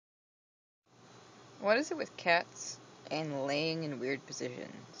What is it with cats and laying in weird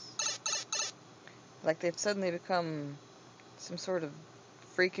positions? Like they've suddenly become some sort of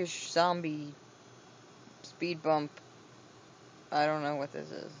freakish zombie speed bump. I don't know what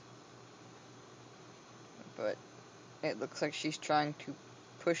this is. But it looks like she's trying to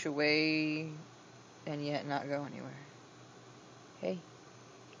push away and yet not go anywhere. Hey,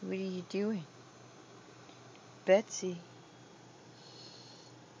 what are you doing? Betsy.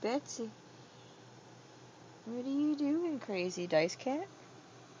 Betsy. What are you doing, crazy dice cat?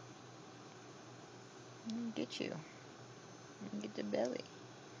 Get you. Get the belly.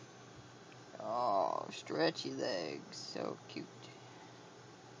 Oh, stretchy legs. So cute.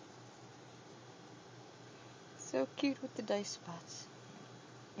 So cute with the dice spots.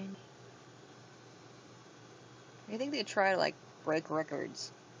 And I think they try to like break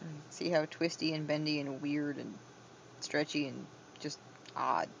records and see how twisty and bendy and weird and stretchy and just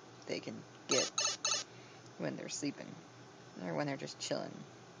odd they can get when they're sleeping or when they're just chilling.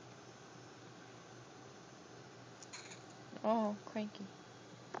 Oh, cranky.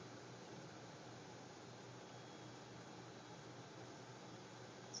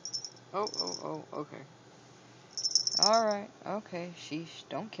 Oh, okay. Alright, okay, sheesh,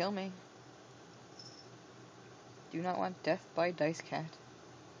 don't kill me. Do not want death by dice cat.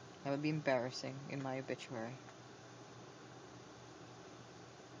 That would be embarrassing in my obituary.